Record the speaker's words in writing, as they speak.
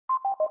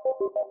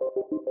I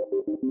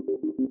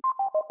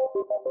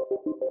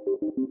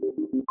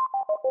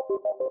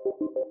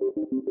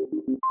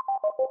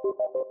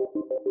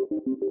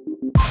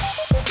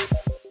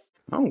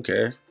don't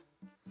care.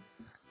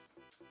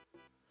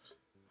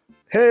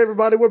 Hey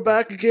everybody, we're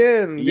back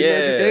again.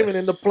 Yeah. VMajorGaming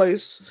in the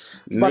place.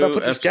 About to New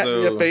put this cat in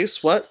your episode.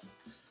 face. What?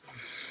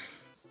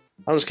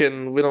 I'm just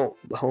kidding. We don't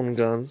own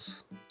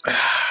guns.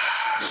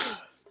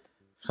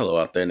 Hello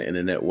out there in the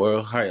internet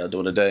world. How y'all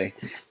doing today?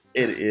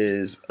 It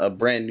is a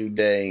brand new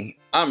day.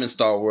 I'm in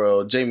Star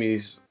World.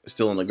 Jamie's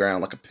still on the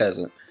ground like a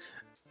peasant.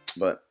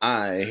 But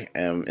I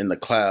am in the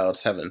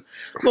clouds having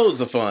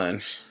loads of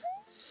fun.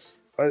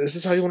 All right, is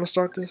this how you want to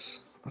start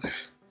this? Okay.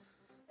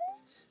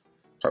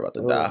 Probably about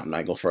to die. I'm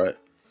not going to front.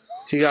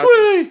 He got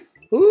Shree!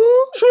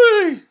 Ooh.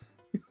 Shree!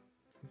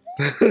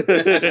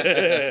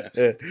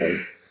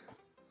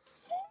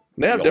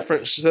 They have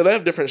different. So they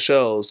have different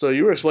shows. So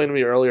you were explaining to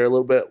me earlier a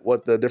little bit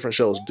what the different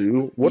shows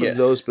do. What do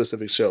those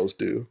specific shows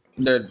do?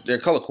 They're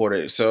color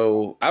coordinated.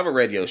 So I have a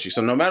red Yoshi.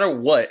 So no matter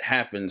what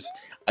happens,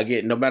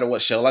 no matter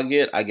what shell I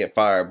get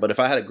fire. But if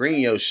I had a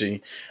green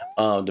Yoshi,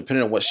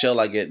 depending on what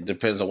shell I get,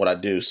 depends on what I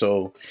do.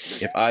 So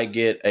if I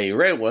get a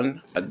red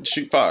one, I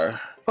shoot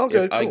fire.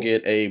 Okay, if I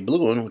get a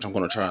blue one, which I'm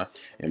going to try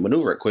and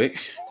maneuver it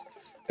quick,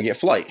 I get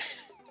flight.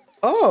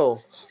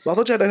 Oh, well, I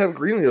thought you had to have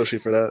green Yoshi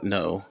for that.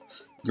 No.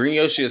 Green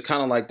Yoshi is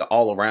kind of like the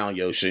all-around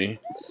Yoshi.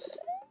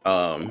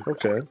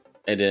 Okay.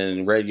 And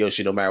then red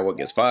Yoshi, no matter what,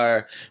 gets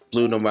fire.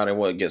 Blue, no matter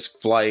what, gets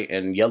flight.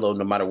 And yellow,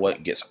 no matter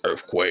what, gets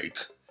earthquake.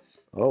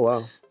 Oh,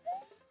 wow.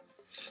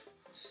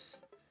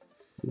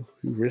 Ooh,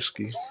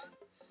 risky.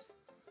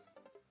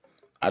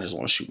 I just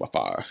want to shoot my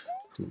fire.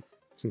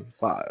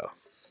 Fire.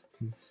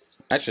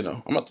 Actually,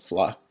 no. I'm about to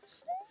fly.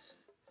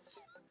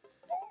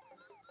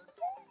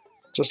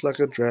 Just like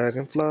a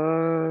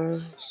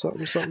dragonfly.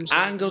 Something, something, something.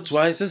 I can go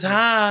twice as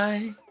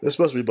high. It's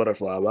supposed to be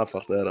butterfly, but I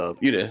fucked that up.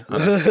 You did. I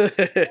know.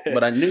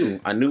 But I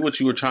knew what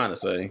you were trying to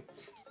say.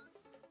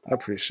 I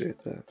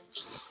appreciate that.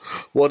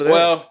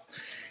 Well,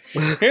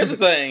 here's the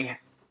thing.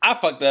 I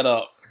fucked that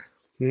up.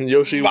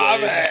 Yoshi My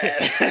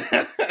weighs,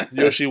 bad.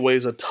 Yoshi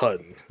weighs a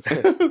ton.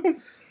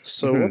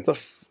 So what the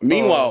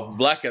Meanwhile,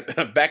 back at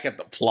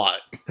the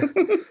plot.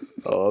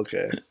 Oh,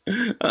 okay.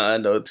 I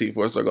know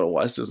T-Force are gonna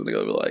watch this and they're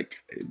gonna be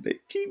like, they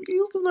keep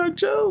using our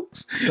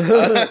jokes.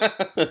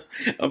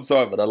 I'm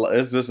sorry, but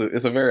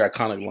it's a very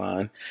iconic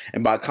line,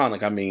 and by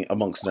iconic I mean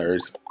amongst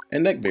nerds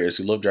and neckbeards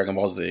who love Dragon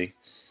Ball Z.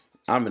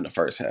 I'm in the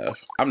first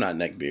half. I'm not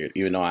neckbeard,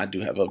 even though I do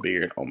have a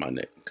beard on my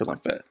neck because I'm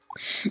fat.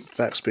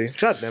 Fat speed.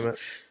 God damn it.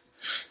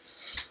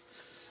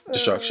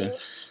 Destruction.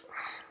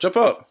 Jump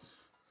up.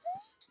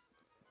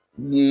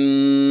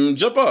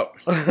 Jump up.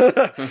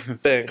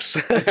 Thanks.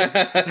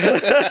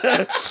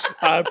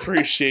 I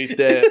appreciate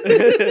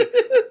that.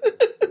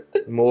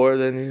 More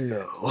than you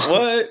know.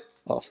 What?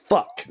 Oh,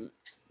 fuck.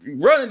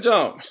 Run and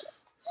jump.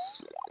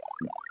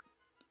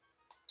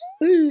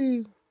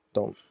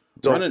 Don't.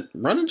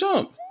 Run and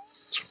jump.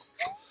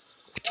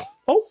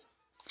 Oh.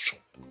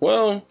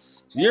 Well,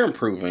 you're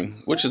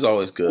improving, which is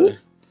always good.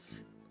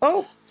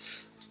 Oh.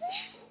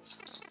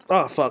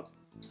 Oh, fuck.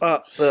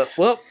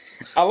 Well.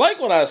 I like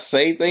when I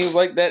say things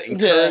like that,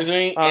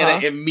 encouraging,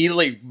 and it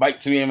immediately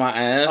bites me in my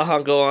ass.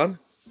 Go on.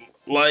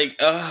 Like,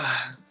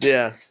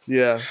 Yeah.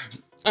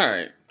 All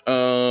right.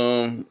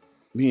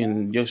 Me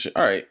and Yoshi.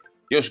 All right,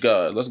 Yoshi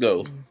God, let's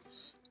go.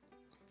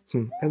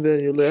 And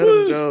then you let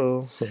him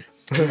go.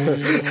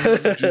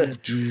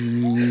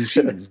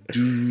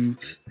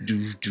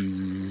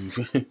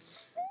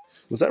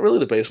 Was that really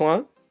the bass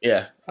line?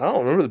 Yeah. I don't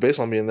remember the bass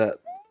line being that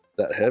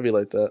heavy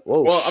like that.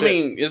 Whoa. Well, shit. I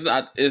mean, it's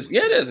not. It's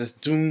yeah, it is. It's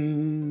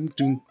doom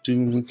doom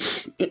doom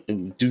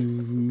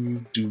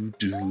doom doom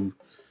doom.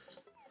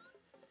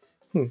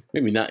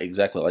 Maybe not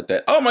exactly like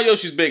that. Oh, my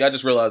Yoshi's big. I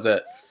just realized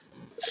that.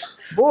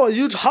 Boy,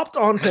 you hopped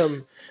on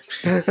him.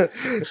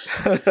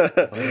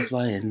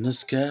 Butterfly in the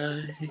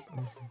sky.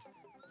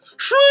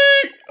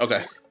 Shriek!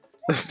 Okay.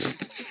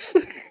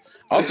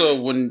 Also,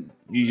 when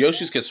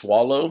Yoshis can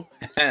swallow,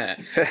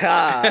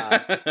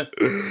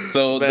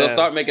 so they'll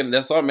start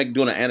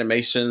doing an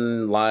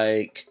animation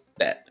like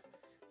that.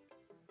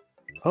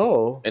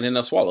 Oh. And then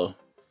they'll swallow.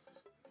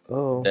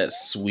 Oh. That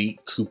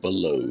sweet Koopa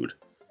load.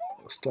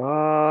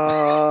 Stop.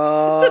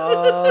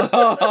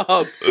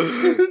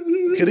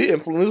 Can he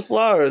influence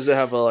fly, or does it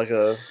have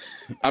a?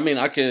 I mean,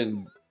 I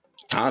can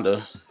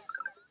kinda.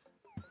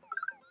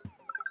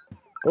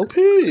 OP.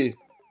 You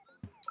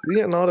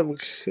getting all them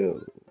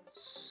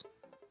kills.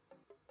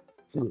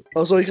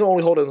 Oh, so he can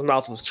only hold his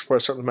mouth for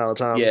a certain amount of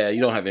time. Yeah, you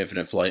don't have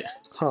infinite flight.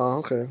 Huh,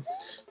 okay.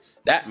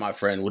 That, my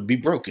friend, would be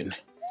broken.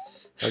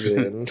 I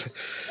mean,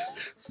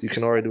 you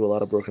can already do a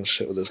lot of broken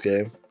shit with this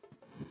game.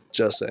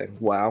 Just saying.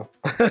 Wow.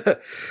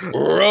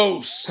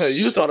 Gross. Hey,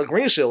 you thought a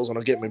green shell was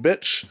gonna get me,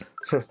 bitch.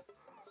 Give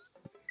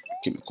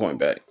me the coin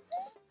back.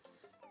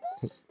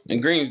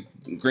 And green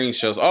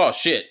shells. Oh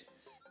shit.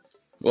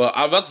 Well,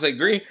 I was about to say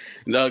green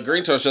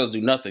turtle shells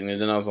do nothing,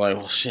 and then I was like,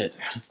 well, shit.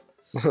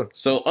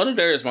 So under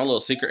there is my little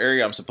secret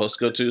area I'm supposed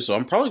to go to. So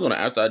I'm probably gonna,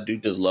 after I do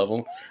this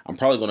level, I'm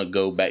probably gonna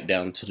go back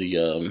down to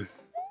the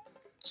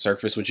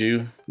surface with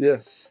you. Yeah.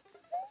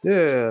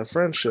 Yeah,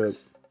 friendship.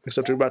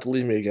 Except you're about to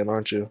leave me again,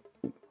 aren't you?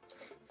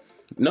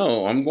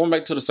 No, I'm going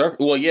back to the surface.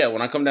 Well, yeah,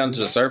 when I come down to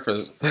the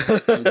surface,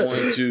 I'm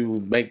going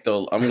to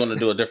I'm going to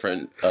do a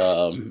different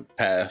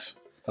path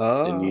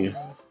than you.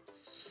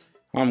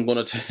 I'm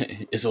going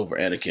to it's over,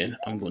 Anakin.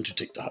 I'm going to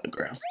take the high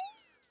ground.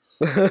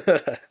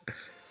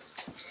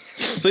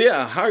 So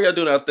yeah, how are y'all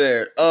doing out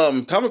there?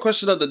 Common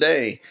question of the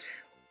day.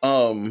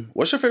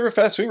 What's your favorite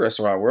fast food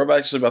restaurant? We're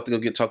actually about to go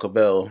get Taco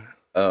Bell.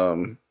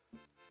 Having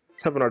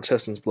our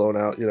intestines blown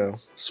out, you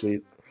know,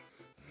 sweet.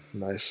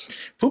 Nice.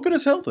 Pooping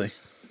is healthy.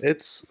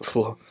 It's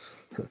well,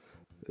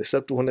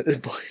 except when it No,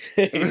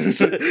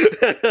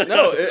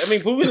 I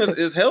mean pooping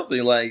is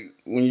healthy. Like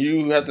when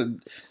you have to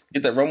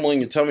get that rumble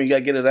in your tummy, you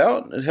gotta get it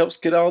out. It helps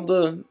get all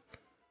the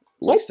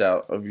waste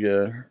out of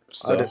your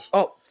stuff.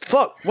 Oh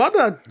fuck! Why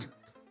did I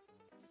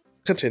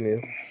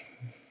continue?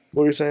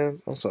 What were you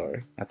saying? I'm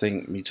sorry. I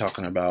think me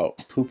talking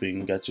about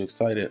pooping got you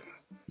excited.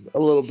 A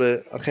little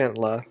bit. I can't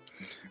lie.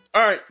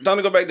 All right, time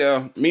to go back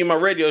down. Me and my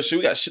radio show,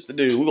 we got shit to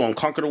do. We're gonna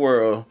conquer the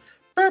world.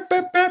 Be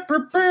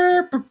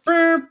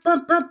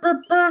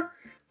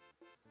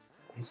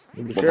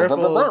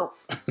careful.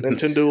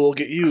 Nintendo will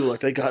get you like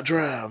they got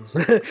Dram.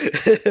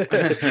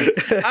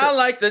 I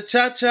like the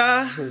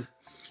cha-cha.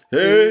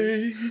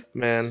 Hey.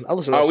 Man, I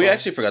listen to that we song.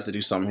 actually forgot to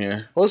do something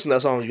here. I listened to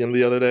that song again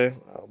the other day.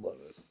 I love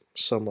it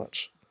so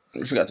much.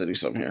 We forgot to do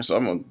something here, so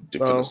I'm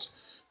gonna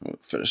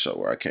finish up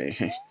where I came.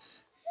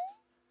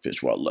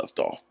 Finish where I left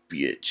off,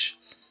 bitch.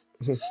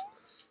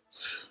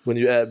 When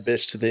you add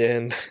bitch to the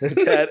end,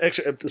 to add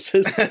extra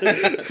emphasis.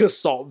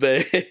 Salt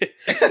Bay.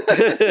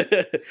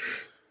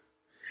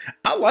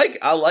 I like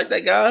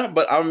that guy,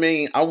 but I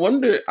mean, I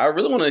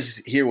really want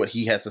to hear what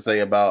he has to say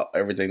about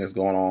everything that's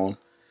going on.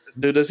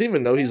 Dude, does he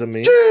even know he's a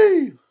meme?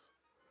 Gee!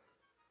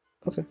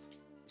 Okay.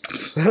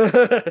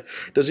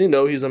 Does he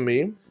know he's a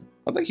meme?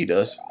 I think he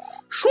does.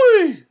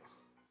 Sweet!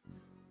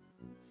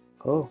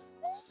 Oh.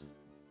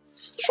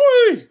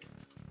 Sweet!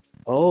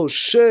 Oh,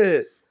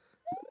 shit.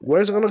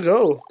 Where's it gonna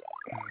go?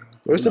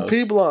 Where's the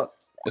P block?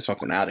 It's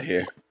fucking out of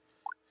here.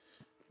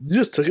 You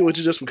just took it with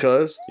you just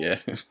because? Yeah.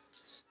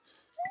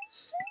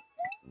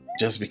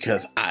 Just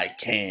because I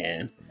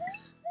can.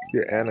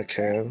 You're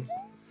Anakin.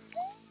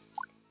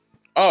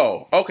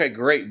 Oh, okay,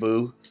 great,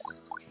 boo.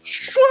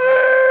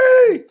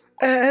 Sweet!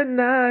 At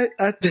night,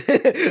 I think.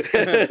 At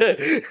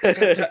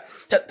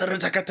night,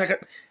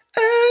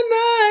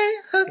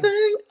 I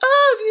think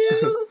of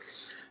you.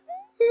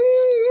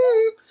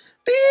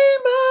 Be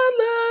my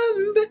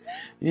love.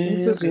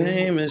 Your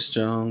game is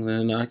strong,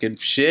 and I can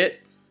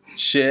shit.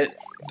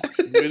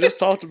 We just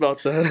talked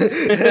about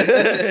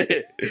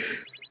that.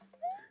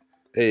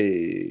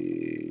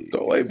 Hey, go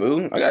away,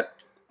 boo. I got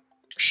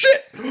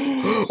shit.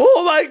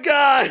 Oh my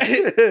god.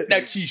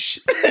 That quiche.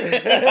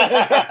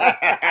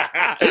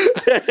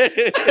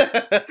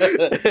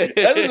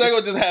 That's exactly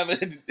what just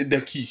happened.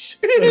 The quiche.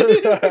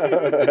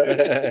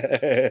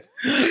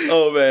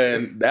 Oh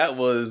man, that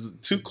was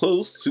too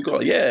close.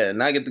 Yeah,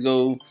 and I get to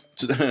go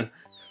to the.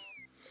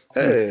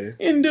 Hey.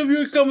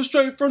 NWA coming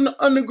straight from the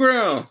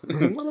underground.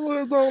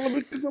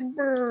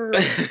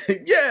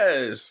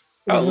 Yes.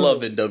 I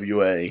love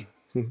NWA.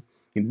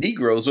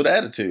 Negroes with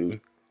attitude.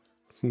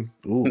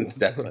 Ooh.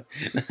 That's what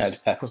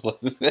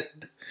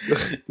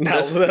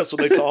now that's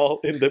what they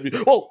call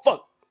NWA. Oh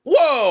fuck.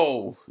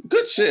 Whoa.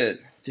 Good shit.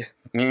 Yeah.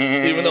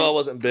 Even though I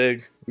wasn't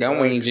big.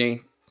 Got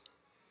winging.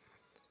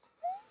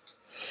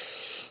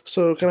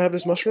 So can I have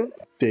this mushroom?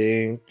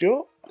 Thank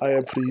you. I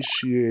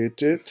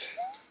appreciate it.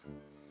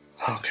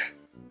 Okay.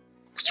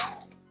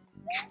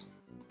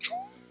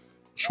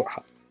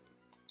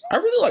 I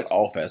really like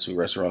all fast food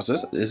restaurants.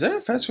 Is there a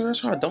fast food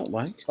restaurant I don't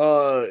like?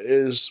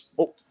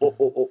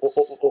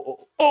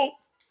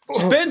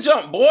 Spin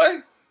jump,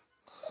 boy.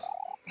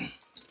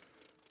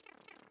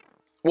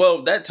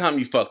 Well, that time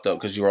you fucked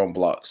up because you were on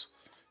blocks.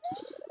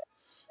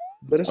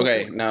 But it's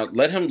okay, now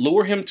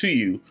lure him to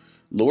you.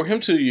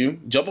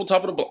 Jump on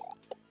top of the block.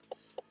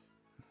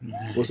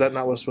 Was that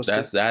not what's supposed to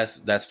be?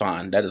 That's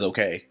fine. That is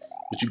okay.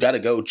 But you gotta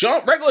go.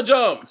 Jump! Regular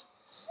jump!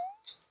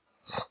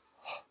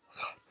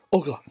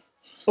 Oh god.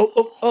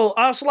 Oh,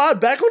 I'll slide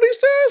back on these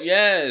stairs?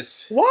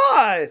 Yes.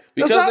 Why?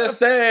 Because they're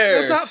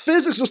stairs. That's not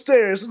physics of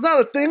stairs. It's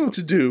not a thing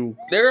to do.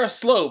 They're a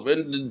slope.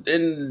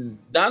 In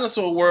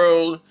dinosaur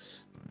world,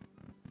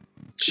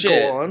 shit.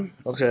 Go on.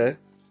 Okay.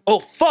 Oh,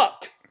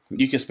 fuck!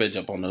 You can spin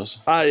jump on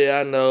those. Oh,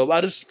 yeah, I know.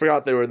 I just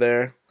forgot they were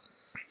there.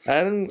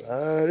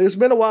 It's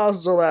been a while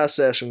since our last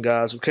session,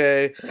 guys,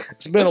 okay?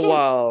 It's been a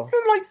while. It's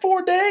been like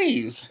 4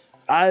 days.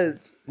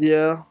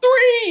 Yeah.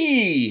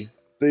 3!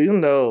 You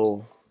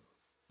know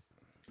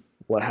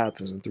what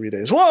happens in 3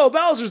 days. Whoa,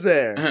 Bowser's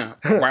there!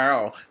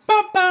 Wow.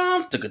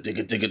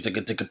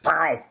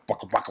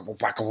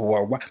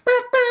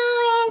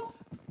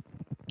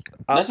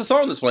 That's the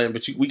song that's playing,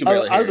 but we can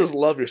barely hear I just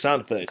love your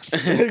sound effects.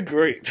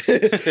 Great.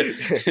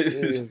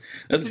 That's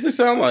what they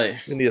sound like.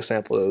 We need to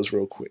sample those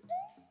real quick.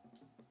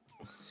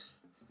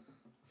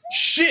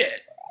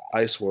 Shit!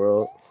 Ice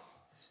World.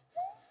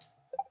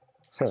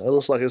 It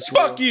looks like it's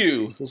Fuck real,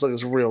 you. looks like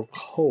it's real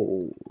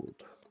cold.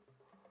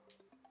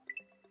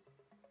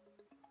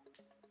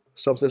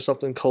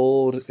 Something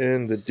cold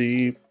in the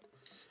deep.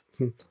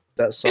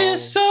 That song.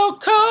 It's so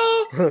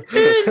cold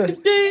in the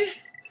deep.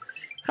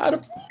 How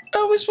the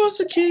are we supposed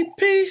to keep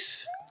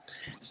peace?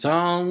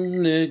 Some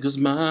niggas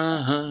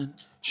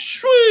mind.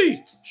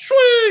 Shwee!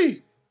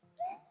 Shwee!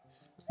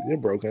 You're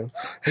broken.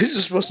 He's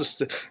just supposed to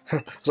sit.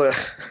 It's like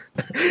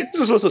he's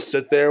just supposed to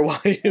sit there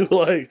while you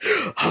like,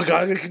 oh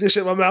god, I gotta get this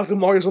shit in my mouth and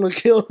Mario's gonna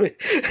kill me.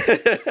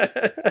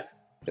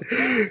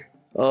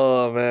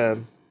 Oh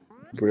man.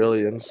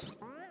 Brilliance.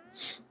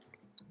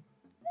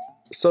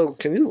 So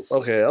can you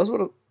okay, I was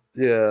gonna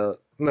yeah,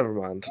 never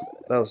mind.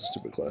 That was a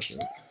stupid question.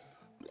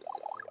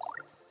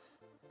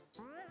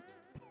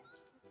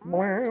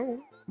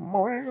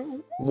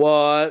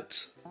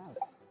 What?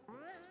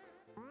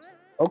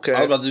 Okay. I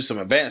was about to do some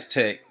advanced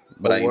tech,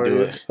 but I didn't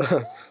do it.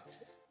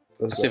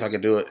 Let's see if I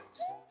can do it.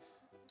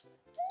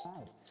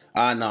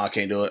 No, I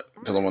can't do it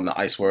because I'm on the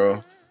ice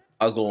world.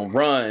 I was going to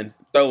run,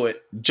 throw it,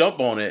 jump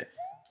on it,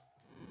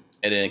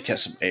 and then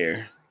catch some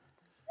air.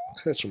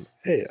 Catch some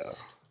air.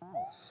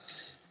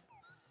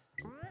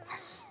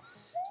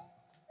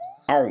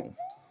 Oh.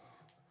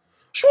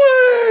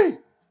 Shwee!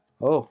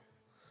 Oh.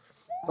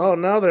 Oh,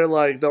 now they're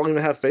like, don't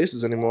even have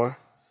faces anymore.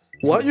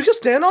 What? You can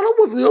stand on them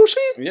with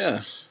Yoshi?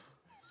 Yeah.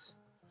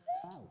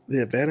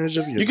 The advantage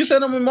of Yoshi. You can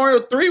stand up in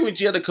Mario 3 when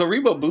you had the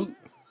Karibo boot.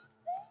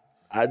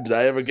 Did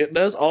I ever get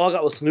those? All I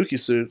got was Snooki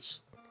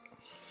suits.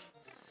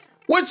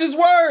 Which is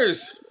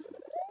worse?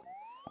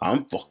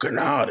 I'm fucking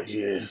out of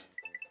here.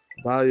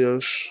 Bye,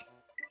 Yosh.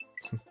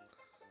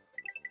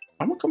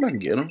 I'm gonna come back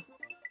and get him.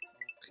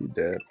 He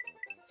dead.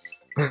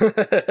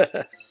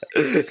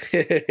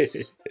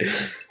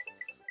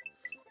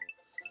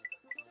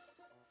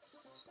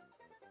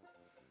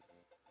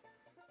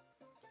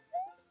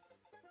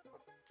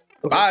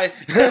 Bye.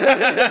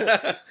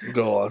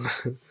 Go on.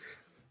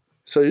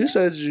 So you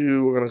said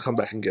you were gonna come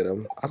back and get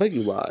him. I think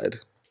you lied.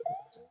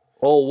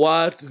 Oh,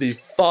 what the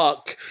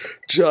fuck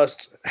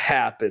just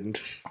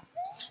happened?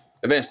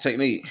 Advanced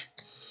technique.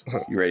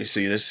 You ready to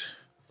see this?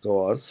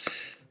 Go on.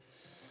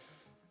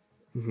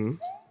 Mm-hmm.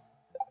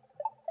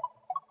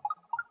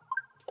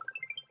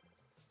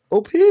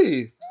 OP.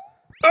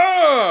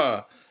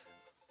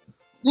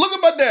 Look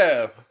at my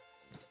dab.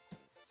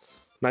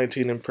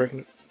 19 and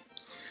pregnant.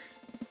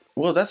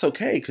 Well, that's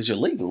okay because you're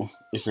legal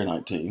if you're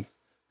 19.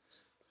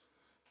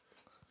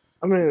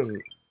 I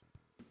mean,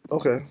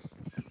 okay.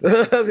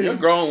 You're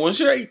grown. Once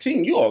you're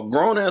 18, you are a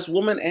grown ass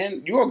woman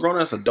and you are a grown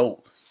ass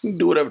adult. You can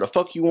do whatever the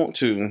fuck you want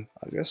to.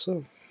 I guess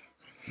so.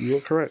 You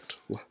are correct.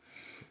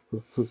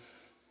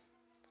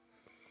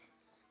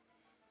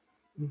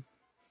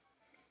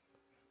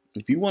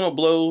 If you want to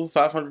blow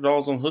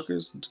 $500 on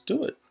hookers,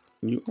 do it.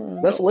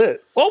 That's lit.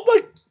 Oh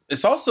my!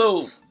 It's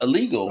also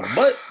illegal,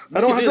 but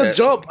I don't have to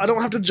jump. I don't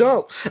have to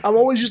jump. I'm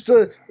always used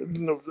to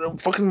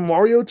fucking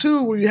Mario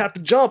 2 where you have to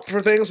jump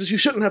for things that you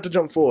shouldn't have to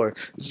jump for.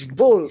 It's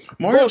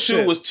Mario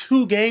bullshit. 2 was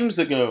 2 games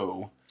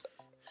ago.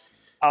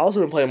 I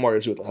also been playing Mario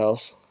 2 at the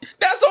house.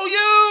 That's on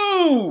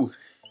you!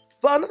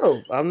 But I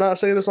know. I'm not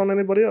saying this on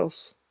anybody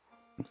else.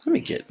 Let me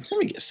get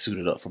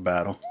suited up for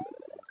battle.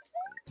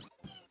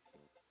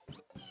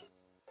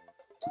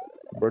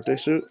 Birthday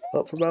suit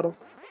up for battle?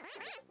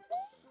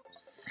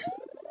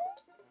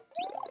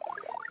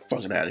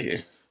 Fucking out of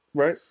here.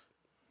 Right?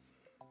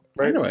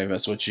 I know I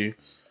mess with you.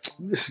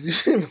 You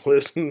didn't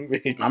listen to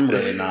me. I'm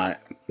really not.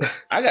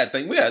 I gotta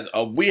think we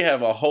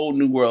have a whole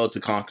new world to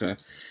conquer.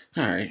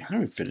 Alright,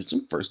 let me finish.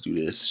 Let me first do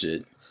this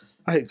shit.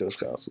 I hate ghost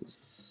castles.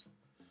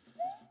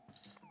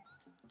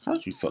 How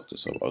did you fuck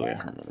this up? Okay, I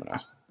remember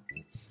now.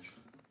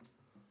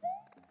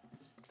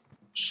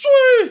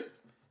 Sweet!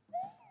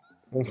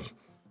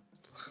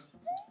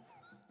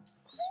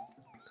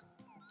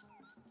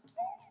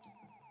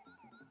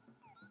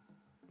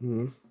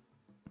 Mm-hmm.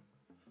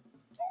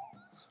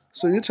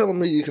 So you're telling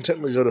me you can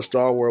technically go to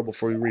Star World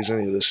before you reach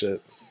any of this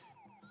shit?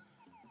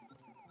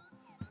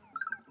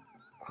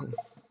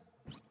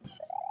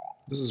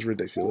 This is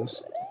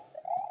ridiculous.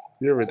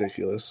 You're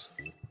ridiculous.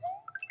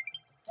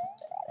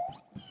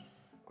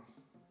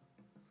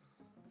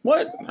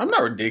 What? I'm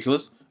not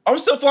ridiculous. I'm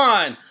still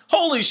flying.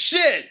 Holy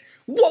shit!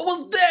 What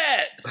was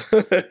that?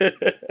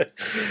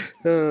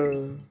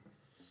 Oh.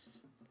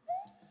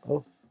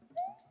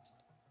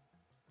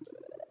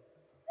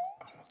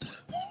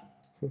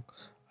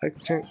 I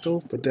can't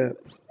go for that.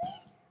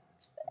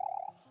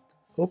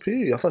 OP,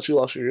 I thought you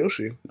lost your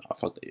Yoshi. Nah,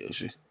 fuck that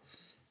Yoshi.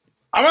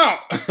 I'm out!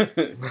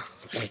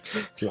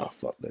 Nah,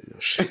 fuck that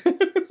Yoshi.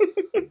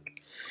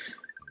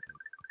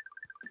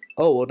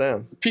 Oh, well,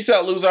 damn. Peace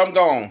out, loser. I'm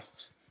gone.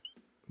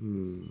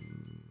 Hmm.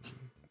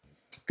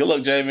 Good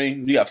luck,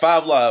 Jamie. You got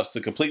 5 lives to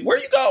complete. Where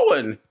are you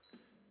going?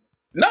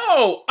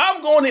 No!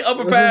 I'm going the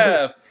upper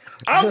path.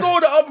 I'm going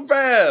the upper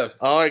path.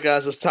 All right,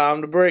 guys, it's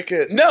time to break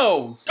it.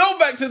 No! Go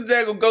back to the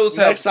daggone ghost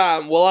house. Next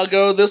time, will I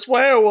go this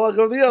way or will I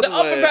go the other way?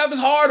 The upper path is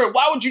harder.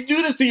 Why would you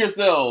do this to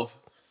yourself?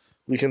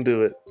 We can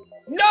do it.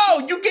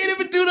 No, you can't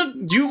even do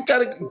the. You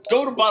gotta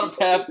go the bottom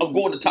path or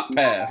go the top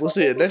path. We'll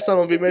see it next time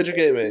on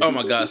VMajorGaming. Oh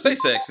my God, stay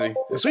sexy.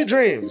 And sweet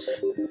dreams.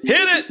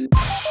 Hit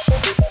it.